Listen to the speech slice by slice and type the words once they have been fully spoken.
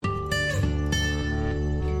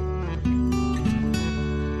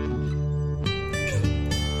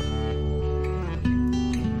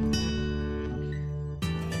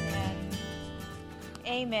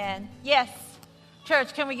Amen. Yes.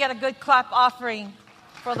 Church, can we get a good clap offering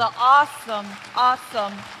for the awesome,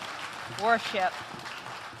 awesome worship?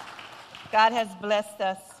 God has blessed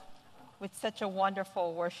us with such a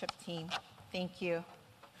wonderful worship team. Thank you.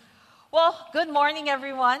 Well, good morning,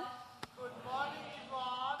 everyone. Good morning,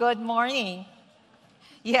 Yvonne. Good morning.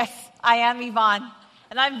 Yes, I am Yvonne,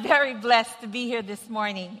 and I'm very blessed to be here this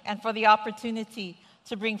morning and for the opportunity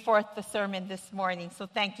to bring forth the sermon this morning. So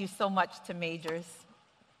thank you so much to Majors.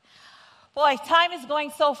 Boy, time is going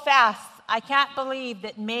so fast. I can't believe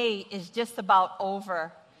that May is just about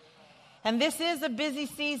over. And this is a busy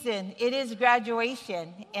season. It is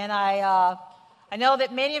graduation. And I know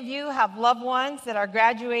that many of you have loved ones that are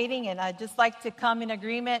graduating, and I'd just like to come in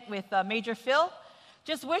agreement with Major Phil,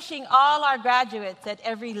 just wishing all our graduates at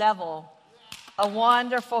every level a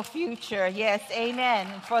wonderful future. Yes, amen,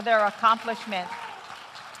 and for their accomplishment.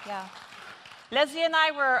 Yeah. Leslie and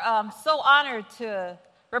I were so honored to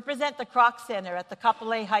represent the Kroc Center at the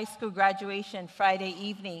Kapolei High School graduation Friday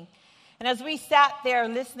evening. And as we sat there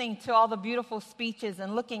listening to all the beautiful speeches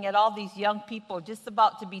and looking at all these young people just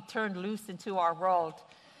about to be turned loose into our world,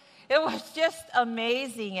 it was just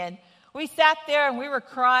amazing. And we sat there and we were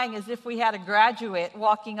crying as if we had a graduate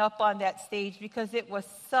walking up on that stage because it was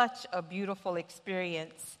such a beautiful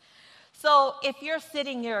experience. So if you're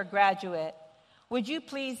sitting near a graduate, would you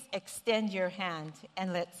please extend your hand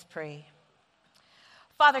and let's pray.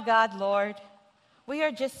 Father God, Lord, we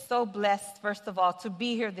are just so blessed, first of all, to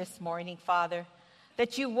be here this morning, Father,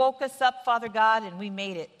 that you woke us up, Father God, and we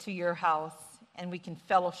made it to your house, and we can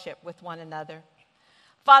fellowship with one another.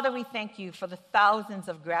 Father, we thank you for the thousands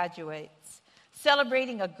of graduates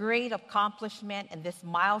celebrating a great accomplishment and this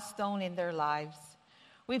milestone in their lives.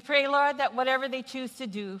 We pray, Lord, that whatever they choose to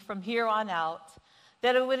do from here on out,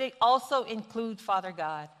 that it would also include, Father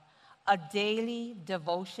God, a daily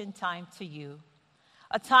devotion time to you.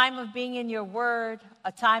 A time of being in your word,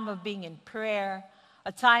 a time of being in prayer,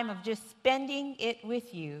 a time of just spending it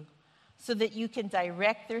with you so that you can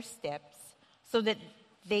direct their steps, so that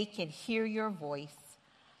they can hear your voice,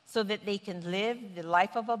 so that they can live the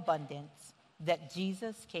life of abundance that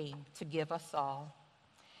Jesus came to give us all.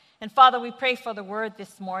 And Father, we pray for the word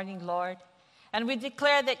this morning, Lord, and we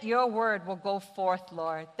declare that your word will go forth,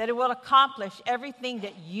 Lord, that it will accomplish everything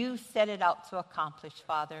that you set it out to accomplish,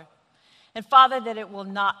 Father. And Father, that it will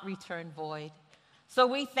not return void. So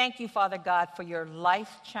we thank you, Father God, for your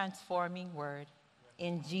life-transforming word.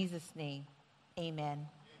 In Jesus' name, amen.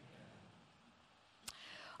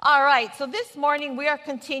 All right, so this morning we are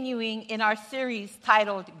continuing in our series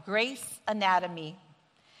titled Grace Anatomy.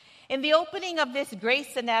 In the opening of this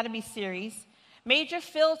Grace Anatomy series, Major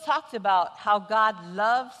Phil talked about how God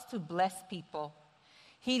loves to bless people.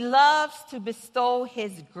 He loves to bestow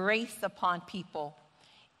his grace upon people,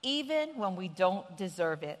 even when we don't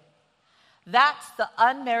deserve it. That's the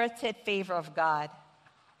unmerited favor of God.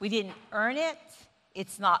 We didn't earn it.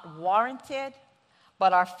 It's not warranted.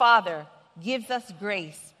 But our Father gives us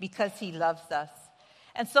grace because he loves us.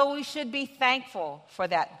 And so we should be thankful for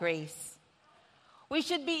that grace. We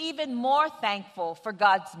should be even more thankful for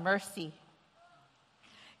God's mercy.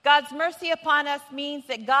 God's mercy upon us means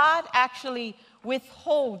that God actually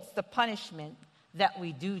withholds the punishment that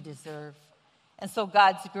we do deserve. And so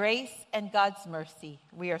God's grace and God's mercy,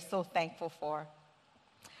 we are so thankful for.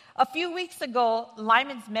 A few weeks ago,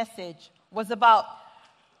 Lyman's message was about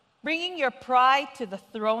bringing your pride to the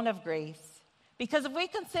throne of grace. Because if we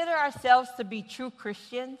consider ourselves to be true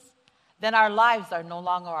Christians, then our lives are no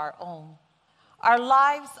longer our own. Our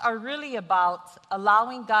lives are really about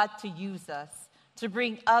allowing God to use us to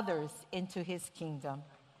bring others into his kingdom.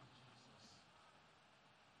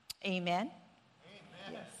 Amen?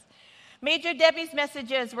 Yes. Major Debbie's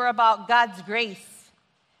messages were about God's grace,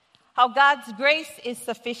 how God's grace is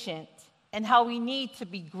sufficient, and how we need to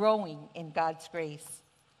be growing in God's grace.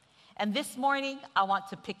 And this morning, I want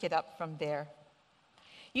to pick it up from there.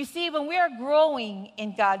 You see, when we are growing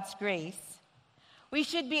in God's grace, we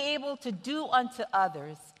should be able to do unto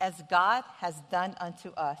others as God has done unto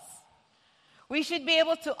us. We should be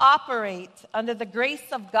able to operate under the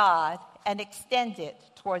grace of God and extend it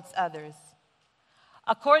towards others.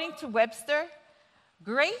 According to Webster,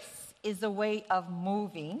 grace is a way of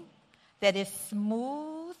moving that is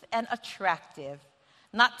smooth and attractive,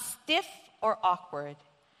 not stiff or awkward.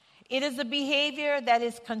 It is a behavior that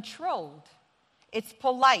is controlled. It's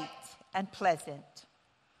polite and pleasant.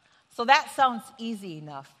 So that sounds easy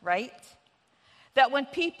enough, right? That when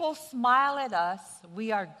people smile at us,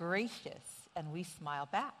 we are gracious and we smile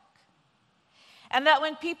back. And that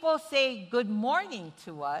when people say good morning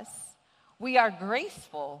to us, we are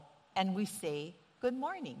graceful and we say good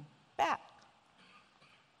morning back.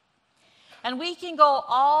 And we can go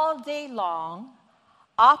all day long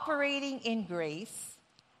operating in grace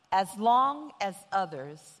as long as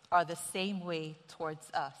others are the same way towards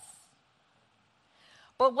us.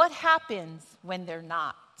 But what happens when they're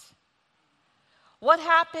not? What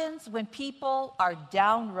happens when people are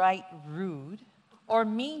downright rude or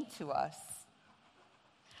mean to us?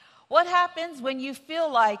 What happens when you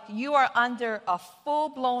feel like you are under a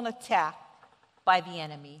full-blown attack by the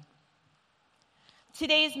enemy?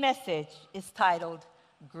 Today's message is titled,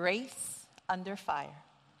 Grace Under Fire.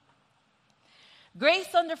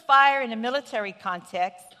 Grace under fire in a military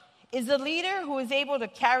context is a leader who is able to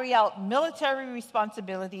carry out military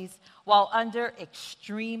responsibilities while under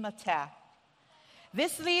extreme attack.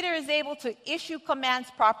 This leader is able to issue commands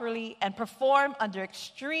properly and perform under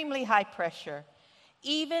extremely high pressure,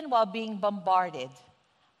 even while being bombarded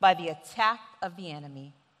by the attack of the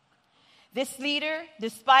enemy. This leader,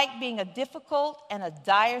 despite being a difficult and a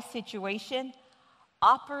dire situation,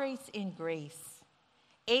 operates in grace,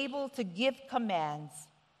 able to give commands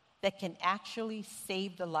that can actually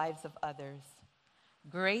save the lives of others.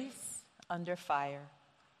 Grace under fire.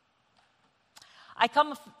 I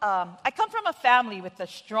come from a family with a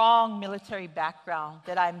strong military background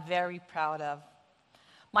that I'm very proud of.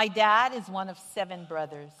 My dad is one of 7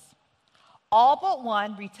 brothers. All but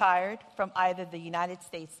one retired from either the United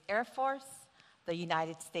States Air Force, the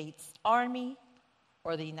United States Army,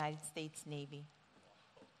 or the United States Navy.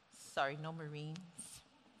 Sorry, no Marines.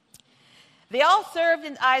 They all served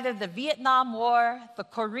in either the Vietnam War, the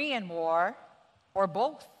Korean War, or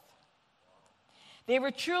both. They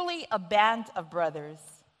were truly a band of brothers.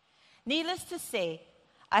 Needless to say,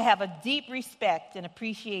 I have a deep respect and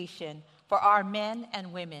appreciation for our men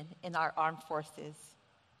and women in our armed forces.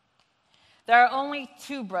 There are only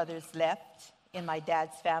 2 brothers left in my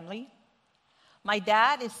dad's family. My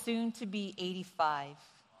dad is soon to be 85.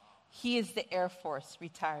 He is the Air Force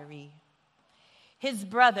retiree. His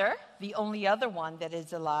brother, the only other one that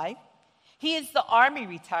is alive, he is the Army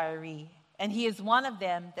retiree, and he is one of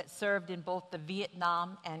them that served in both the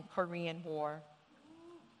Vietnam and Korean War.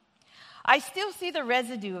 I still see the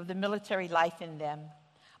residue of the military life in them.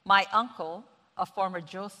 My uncle, a former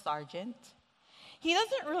drill sergeant, he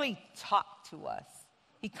doesn't really talk to us.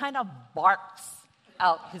 He kind of barks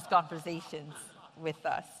out his conversations with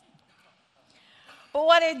us. But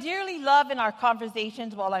what I dearly love in our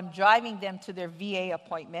conversations while I'm driving them to their VA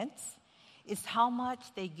appointments is how much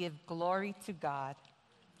they give glory to God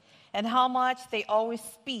and how much they always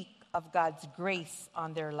speak of God's grace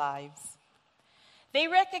on their lives. They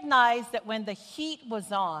recognize that when the heat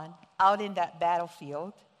was on out in that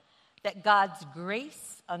battlefield, that God's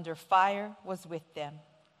grace under fire was with them.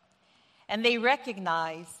 And they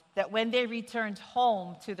recognize that when they returned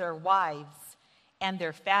home to their wives and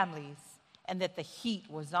their families, and that the heat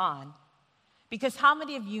was on. Because how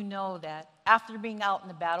many of you know that after being out in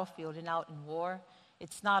the battlefield and out in war,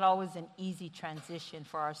 it's not always an easy transition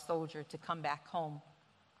for our soldier to come back home.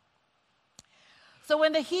 So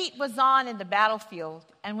when the heat was on in the battlefield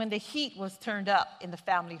and when the heat was turned up in the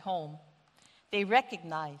family home, they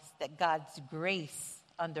recognized that God's grace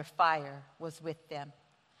under fire was with them.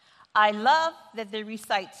 I love that they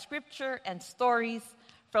recite scripture and stories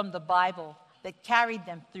from the Bible that carried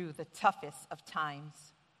them through the toughest of times.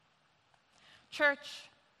 Church,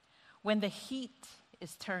 when the heat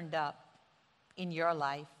is turned up in your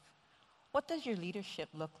life, what does your leadership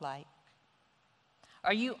look like?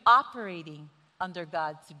 Are you operating under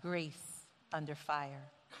God's grace under fire?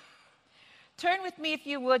 Turn with me, if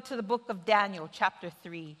you would, to the book of Daniel, chapter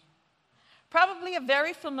 3. Probably a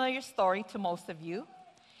very familiar story to most of you.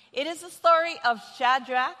 It is the story of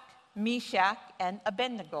Shadrach, Meshach, and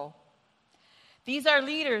Abednego. These are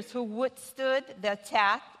leaders who withstood the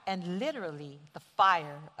attack and literally the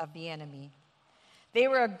fire of the enemy. They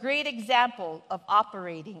were a great example of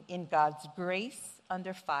operating in God's grace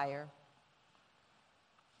under fire.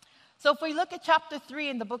 So if we look at chapter 3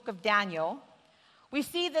 in the book of Daniel, we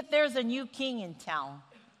see that there's a new king in town,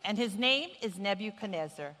 and his name is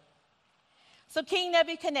Nebuchadnezzar. So King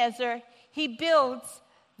Nebuchadnezzar, he builds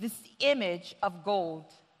this image of gold,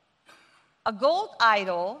 a gold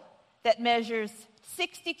idol that measures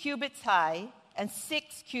 60 cubits high and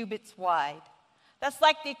 6 cubits wide. That's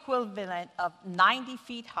like the equivalent of 90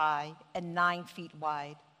 feet high and 9 feet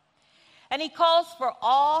wide. And he calls for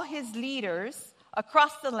all his leaders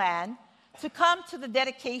across the land to come to the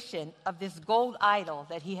dedication of this gold idol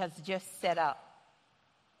that he has just set up.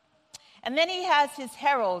 And then he has his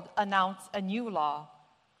herald announce a new law.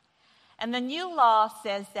 And the new law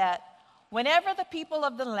says that whenever the people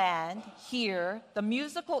of the land hear the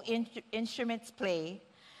musical instruments play,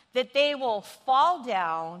 that they will fall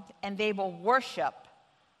down and they will worship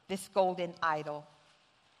this golden idol.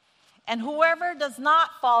 And whoever does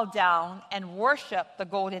not fall down and worship the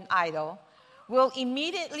golden idol will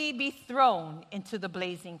immediately be thrown into the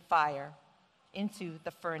blazing fire, into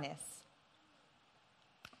the furnace.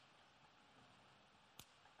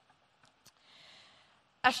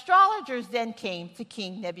 Astrologers then came to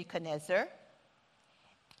King Nebuchadnezzar,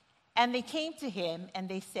 and they came to him and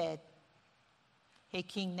they said, "Hey,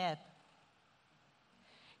 King Neb,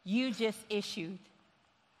 you just issued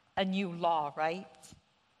a new law, right?"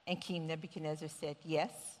 And King Nebuchadnezzar said,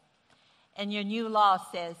 "Yes. And your new law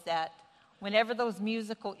says that whenever those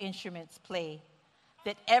musical instruments play,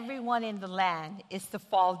 that everyone in the land is to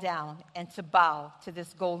fall down and to bow to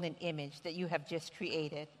this golden image that you have just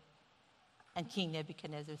created." And King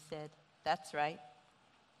Nebuchadnezzar said, "That's right."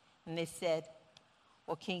 And they said,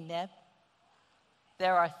 "Well, King Neb,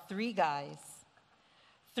 there are three guys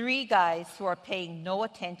who are paying no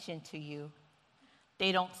attention to you.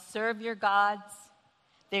 They don't serve your gods.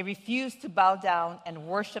 They refuse to bow down and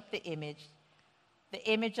worship the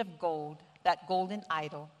image of gold, that golden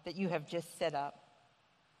idol that you have just set up."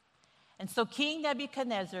 And so King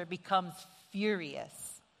Nebuchadnezzar becomes furious.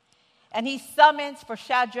 And he summons for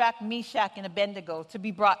Shadrach, Meshach, and Abednego to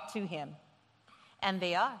be brought to him. And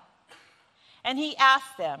they are. And he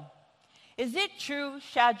asks them, "Is it true,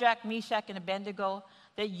 Shadrach, Meshach, and Abednego,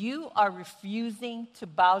 that you are refusing to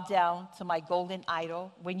bow down to my golden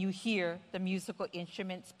idol when you hear the musical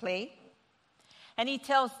instruments play?" And he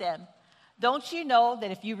tells them, "Don't you know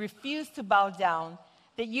that if you refuse to bow down,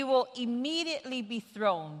 that you will immediately be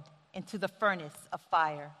thrown into the furnace of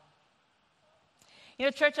fire?" You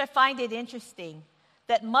know, church, I find it interesting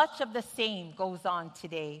that much of the same goes on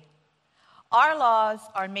today. Our laws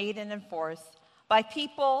are made and enforced by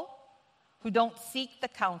people who don't seek the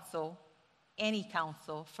counsel, any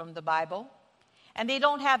counsel from the Bible, and they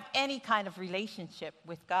don't have any kind of relationship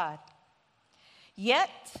with God.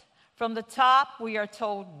 Yet, from the top, we are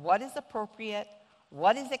told what is appropriate,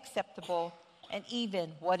 what is acceptable, and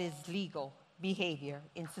even what is legal behavior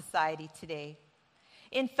in society today.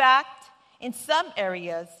 In fact, in some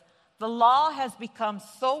areas, the law has become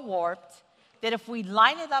so warped that if we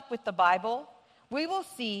line it up with the Bible, we will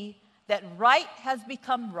see that right has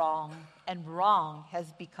become wrong and wrong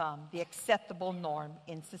has become the acceptable norm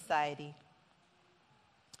in society.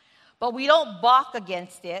 But we don't balk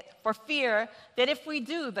against it for fear that if we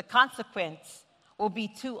do, the consequence will be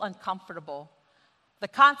too uncomfortable. The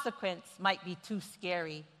consequence might be too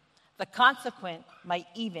scary. The consequence might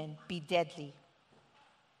even be deadly.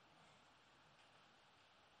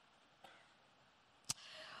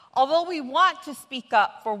 Although we want to speak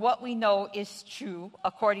up for what we know is true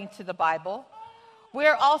according to the Bible, we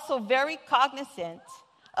are also very cognizant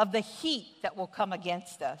of the heat that will come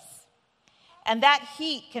against us. And that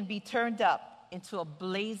heat can be turned up into a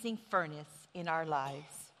blazing furnace in our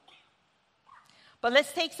lives. But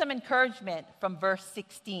let's take some encouragement from verse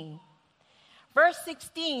 16. Verse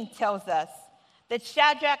 16 tells us that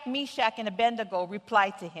Shadrach, Meshach, and Abednego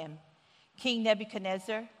replied to him, "King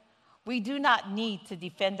Nebuchadnezzar, we do not need to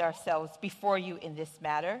defend ourselves before you in this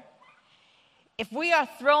matter. If we are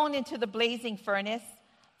thrown into the blazing furnace,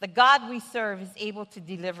 the God we serve is able to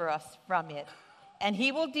deliver us from it, and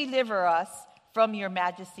he will deliver us from your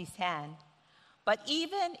majesty's hand. But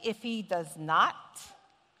even if he does not,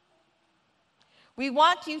 we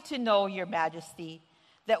want you to know, your majesty,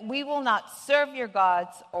 that we will not serve your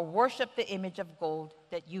gods or worship the image of gold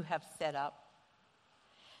that you have set up."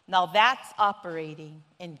 Now that's operating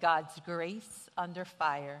in God's grace under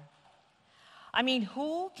fire. I mean,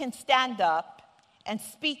 who can stand up and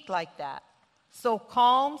speak like that? So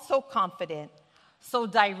calm, so confident, so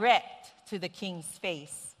direct to the king's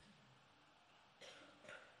face.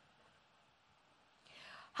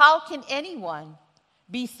 How can anyone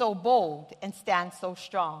be so bold and stand so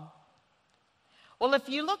strong? Well, if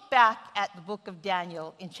you look back at the book of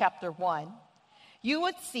Daniel in chapter 1, you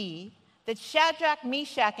would see that Shadrach,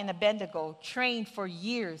 Meshach, and Abednego trained for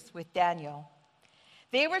years with Daniel.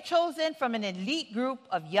 They were chosen from an elite group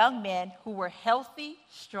of young men who were healthy,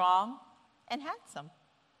 strong, and handsome.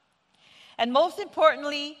 And most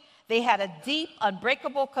importantly, they had a deep,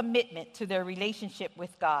 unbreakable commitment to their relationship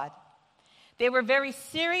with God. They were very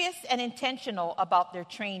serious and intentional about their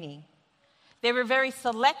training. They were very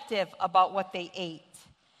selective about what they ate.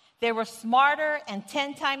 They were smarter and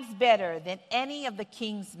 10 times better than any of the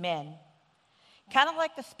king's men. Kind of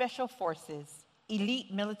like the special forces,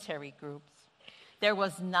 elite military groups. There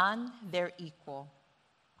was none their equal.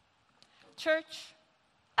 Church,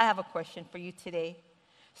 I have a question for you today.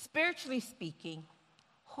 Spiritually speaking,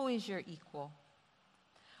 who is your equal?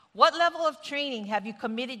 What level of training have you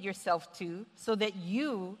committed yourself to so that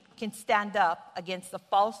you can stand up against the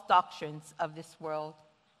false doctrines of this world?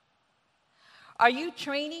 Are you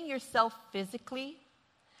training yourself physically?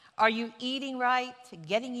 Are you eating right,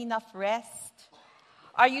 getting enough rest?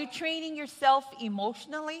 Are you training yourself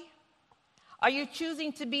emotionally? Are you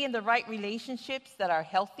choosing to be in the right relationships that are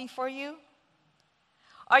healthy for you?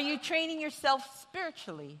 Are you training yourself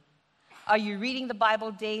spiritually? Are you reading the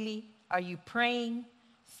Bible daily? Are you praying,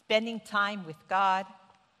 spending time with God?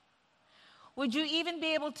 Would you even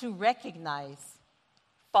be able to recognize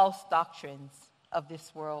false doctrines of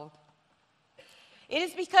this world? It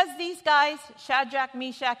is because these guys, Shadrach,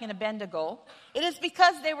 Meshach, and Abednego, it is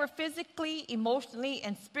because they were physically, emotionally,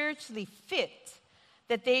 and spiritually fit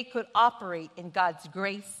that they could operate in God's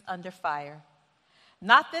grace under fire.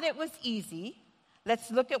 Not that it was easy.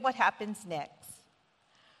 Let's look at what happens next.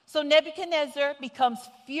 So Nebuchadnezzar becomes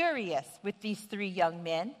furious with these three young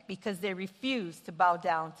men because they refuse to bow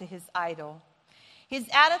down to his idol. His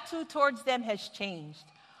attitude towards them has changed.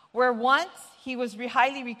 Where once he was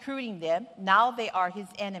highly recruiting them, now they are his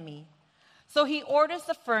enemy. So he orders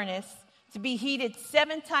the furnace to be heated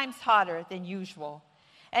 7 times hotter than usual.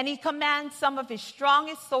 And he commands some of his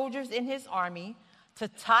strongest soldiers in his army to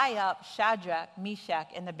tie up Shadrach, Meshach,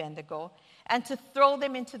 and Abednego and to throw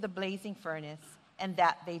them into the blazing furnace. And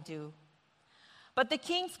that they do. But the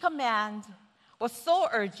king's command was so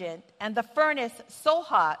urgent and the furnace so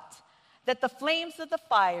hot that the flames of the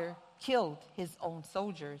fire killed his own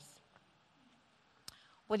soldiers.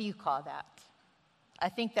 What do you call that? I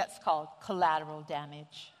think that's called collateral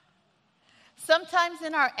damage. Sometimes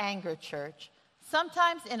in our anger, church,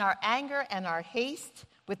 sometimes in our anger and our haste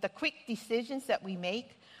with the quick decisions that we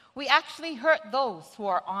make, we actually hurt those who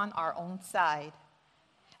are on our own side.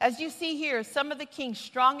 As you see here, some of the king's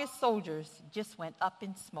strongest soldiers just went up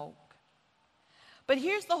in smoke. But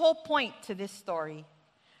here's the whole point to this story.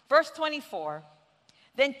 Verse 24,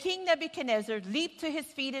 then King Nebuchadnezzar leaped to his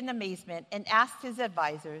feet in amazement and asked his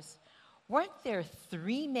advisors, weren't there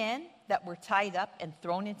 3 men that were tied up and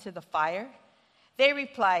thrown into the fire? They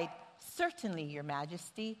replied, certainly, your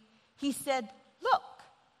majesty. He said, look,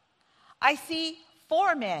 I see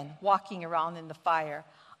 4 men walking around in the fire,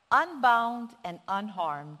 unbound and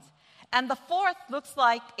unharmed, and the 4th looks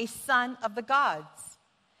like a son of the gods.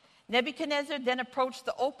 Nebuchadnezzar then approached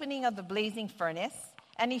the opening of the blazing furnace,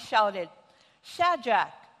 and he shouted,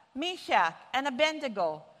 Shadrach, Meshach, and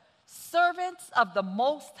Abednego, servants of the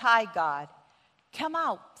Most High God, come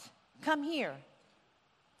out, come here.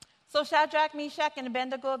 So Shadrach, Meshach, and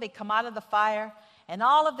Abednego, they come out of the fire, and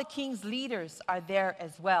all of the king's leaders are there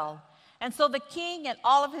as well. And so the king and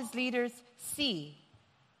all of his leaders see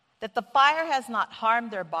that the fire has not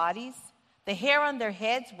harmed their bodies, the hair on their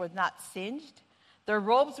heads was not singed, their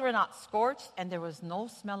robes were not scorched, and there was no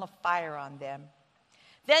smell of fire on them.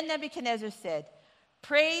 Then Nebuchadnezzar said,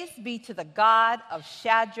 praise be to the God of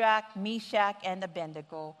Shadrach, Meshach, and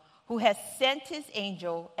Abednego, who has sent his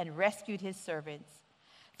angel and rescued his servants.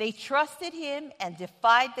 They trusted him and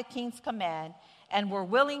defied the king's command and were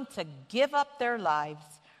willing to give up their lives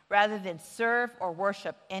rather than serve or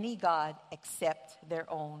worship any god except their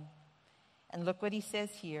own. And look what he says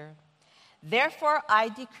here. Therefore I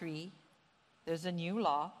decree, there's a new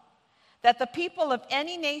law, that the people of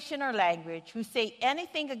any nation or language who say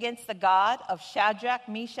anything against the God of Shadrach,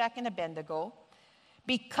 Meshach, and Abednego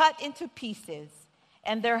be cut into pieces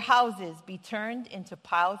and their houses be turned into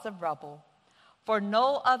piles of rubble. For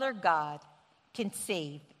no other God can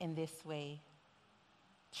save in this way.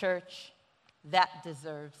 Church, that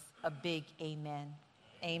deserves a big amen.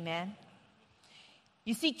 Amen.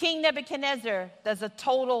 You see, King Nebuchadnezzar does a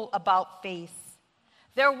total about-face.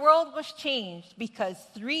 Their world was changed because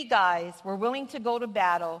 3 guys were willing to go to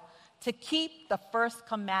battle to keep the first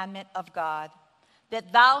commandment of God,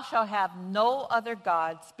 that thou shalt have no other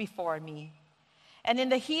gods before me. And in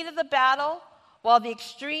the heat of the battle, while the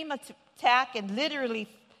extreme attack and literally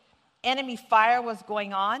enemy fire was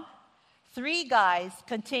going on, 3 guys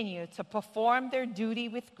continued to perform their duty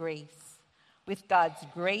with grace, with God's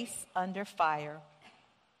grace under fire.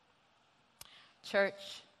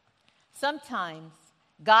 Church, sometimes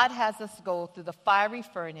God has us go through the fiery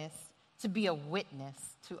furnace to be a witness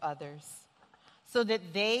to others so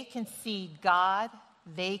that they can see God,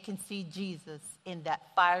 they can see Jesus in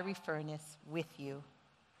that fiery furnace with you.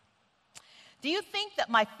 Do you think that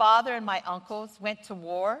my father and my uncles went to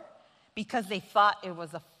war because they thought it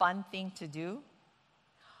was a fun thing to do?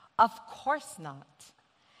 Of course not.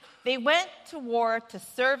 They went to war to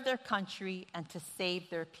serve their country and to save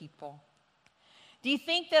their people. Do you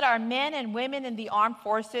think that our men and women in the armed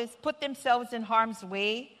forces put themselves in harm's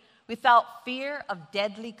way without fear of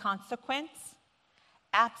deadly consequence?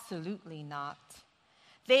 Absolutely not.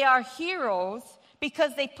 They are heroes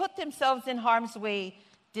because they put themselves in harm's way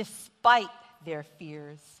despite their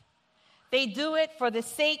fears. They do it for the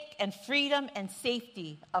sake and freedom and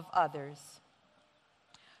safety of others.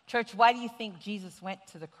 Church, why do you think Jesus went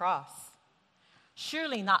to the cross?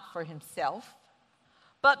 Surely not for himself,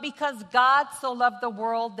 but because God so loved the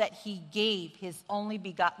world that he gave his only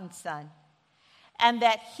begotten Son, and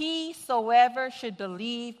that whosoever should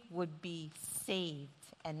believe would be saved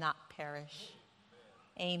and not perish.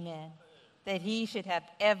 Amen. That he should have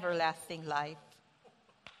everlasting life.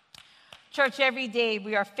 Church, every day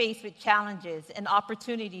we are faced with challenges and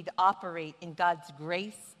opportunity to operate in God's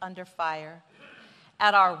grace under fire.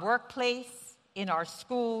 At our workplace, in our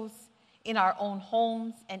schools, in our own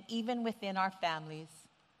homes, and even within our families.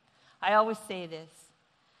 I always say this.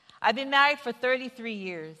 I've been married for 33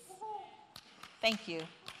 years. Thank you.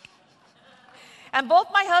 And both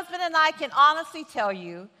my husband and I can honestly tell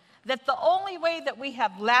you that the only way that we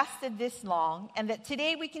have lasted this long and that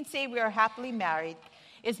today we can say we are happily married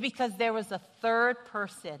is because there was a third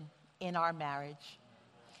person in our marriage.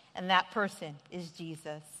 And that person is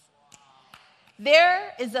Jesus.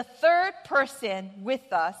 There is a third person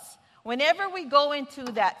with us whenever we go into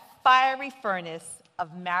that fiery furnace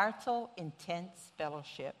of marital intense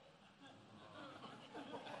fellowship.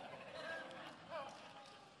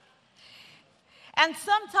 And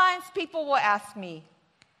sometimes people will ask me,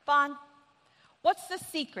 Yvonne, what's the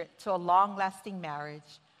secret to a long-lasting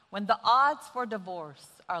marriage when the odds for divorce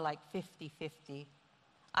are like 50-50?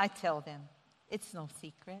 I tell them, it's no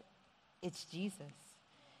secret. It's Jesus.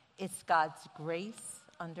 It's God's grace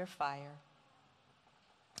under fire.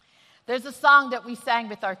 There's a song that we sang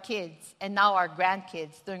with our kids and now our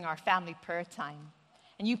grandkids during our family prayer time.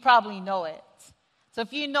 And you probably know it. So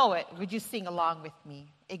if you know it, would you sing along with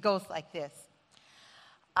me? It goes like this.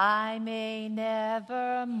 I may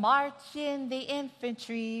never march in the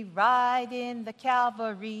infantry, ride in the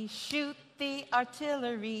cavalry, shoot the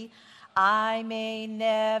artillery. I may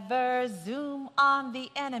never zoom on the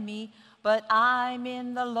enemy, but I'm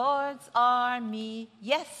in the Lord's army.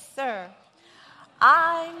 Yes, sir.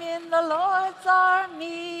 I'm in the Lord's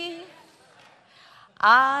army.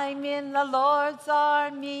 I'm in the Lord's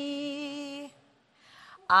army.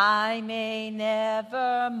 I may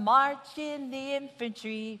never march in the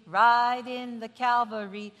infantry, ride in the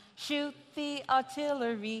cavalry, shoot the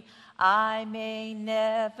artillery. I may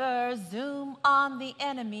never zoom on the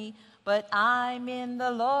enemy, but I'm in the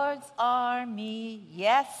Lord's army.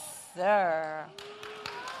 Yes, sir.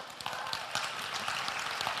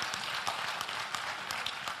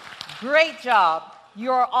 Great job.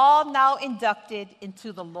 You are all now inducted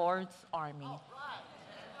into the Lord's army.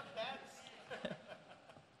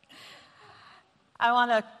 I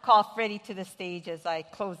want to call Freddie to the stage as I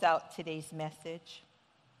close out today's message.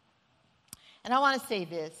 And I want to say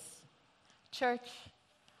this. Church,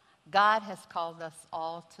 God has called us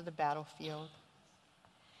all to the battlefield.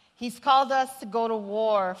 He's called us to go to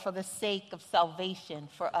war for the sake of salvation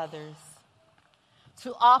for others,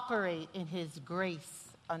 to operate in his grace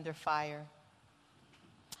under fire.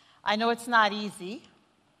 I know it's not easy,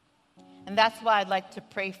 and that's why I'd like to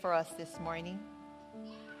pray for us this morning.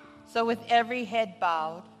 So with every head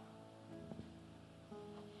bowed,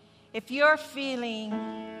 if you're feeling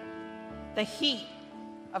the heat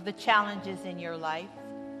of the challenges in your life,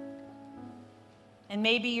 and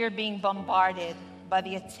maybe you're being bombarded by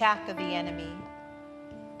the attack of the enemy,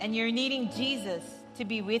 and you're needing Jesus to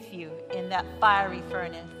be with you in that fiery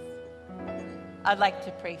furnace, I'd like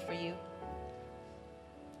to pray for you.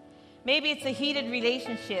 Maybe it's a heated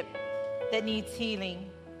relationship that needs healing.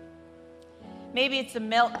 Maybe it's a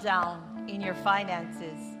meltdown in your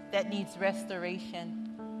finances that needs restoration.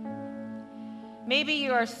 Maybe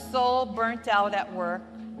you are so burnt out at work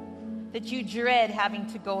that you dread having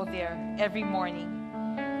to go there every morning,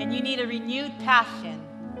 and you need a renewed passion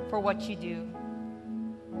for what you do.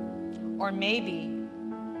 Or maybe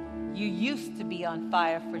you used to be on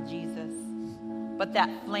fire for Jesus, but that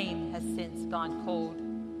flame has since gone cold.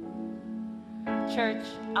 Church,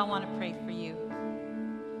 I want to pray for you.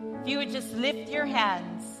 If you would just lift your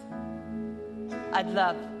hands, I'd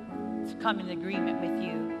love to come in agreement with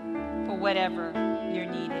you for whatever your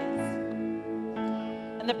need is.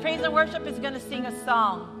 And the praise and worship is going to sing a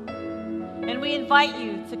song. And we invite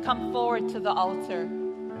you to come forward to the altar,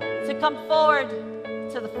 to come forward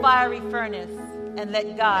to the fiery furnace and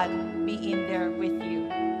let God be in there with you,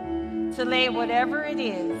 to lay whatever it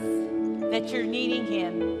is that you're needing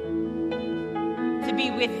him to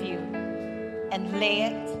be with you and lay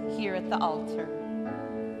it here at the altar.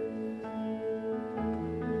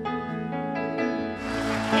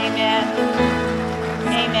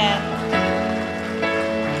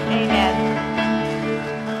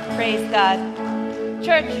 Praise God.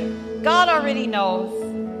 Church, God already knows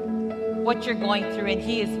what you're going through, and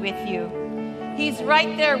He is with you. He's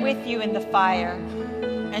right there with you in the fire.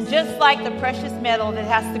 And just like the precious metal that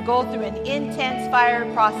has to go through an intense fire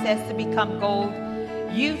process to become gold,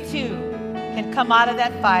 you too can come out of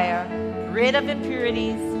that fire, rid of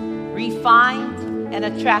impurities, refined, and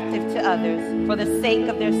attractive to others for the sake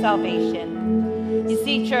of their salvation. You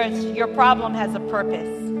see, church, your problem has a purpose,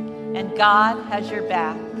 and God has your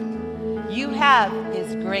back. You have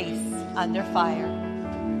His grace under fire.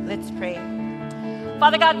 Let's pray.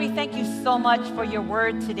 Father God, we thank you so much for your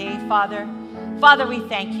word today, Father. Father, we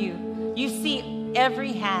thank you. You see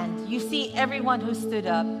every hand. You see everyone who stood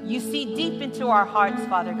up. You see deep into our hearts,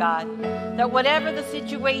 Father God, that whatever the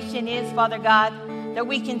situation is, Father God, that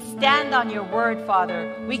we can stand on your word,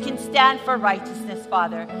 Father. We can stand for righteousness,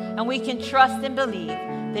 Father, and we can trust and believe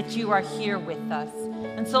that you are here with us.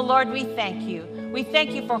 And so, Lord, we thank you. We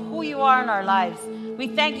thank you for who you are in our lives. We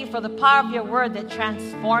thank you for the power of your word that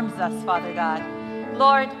transforms us, Father God.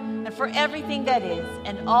 Lord, and for everything that is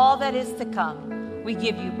and all that is to come, we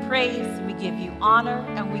give you praise, we give you honor,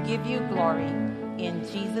 and we give you glory. In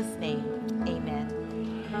Jesus' name, amen.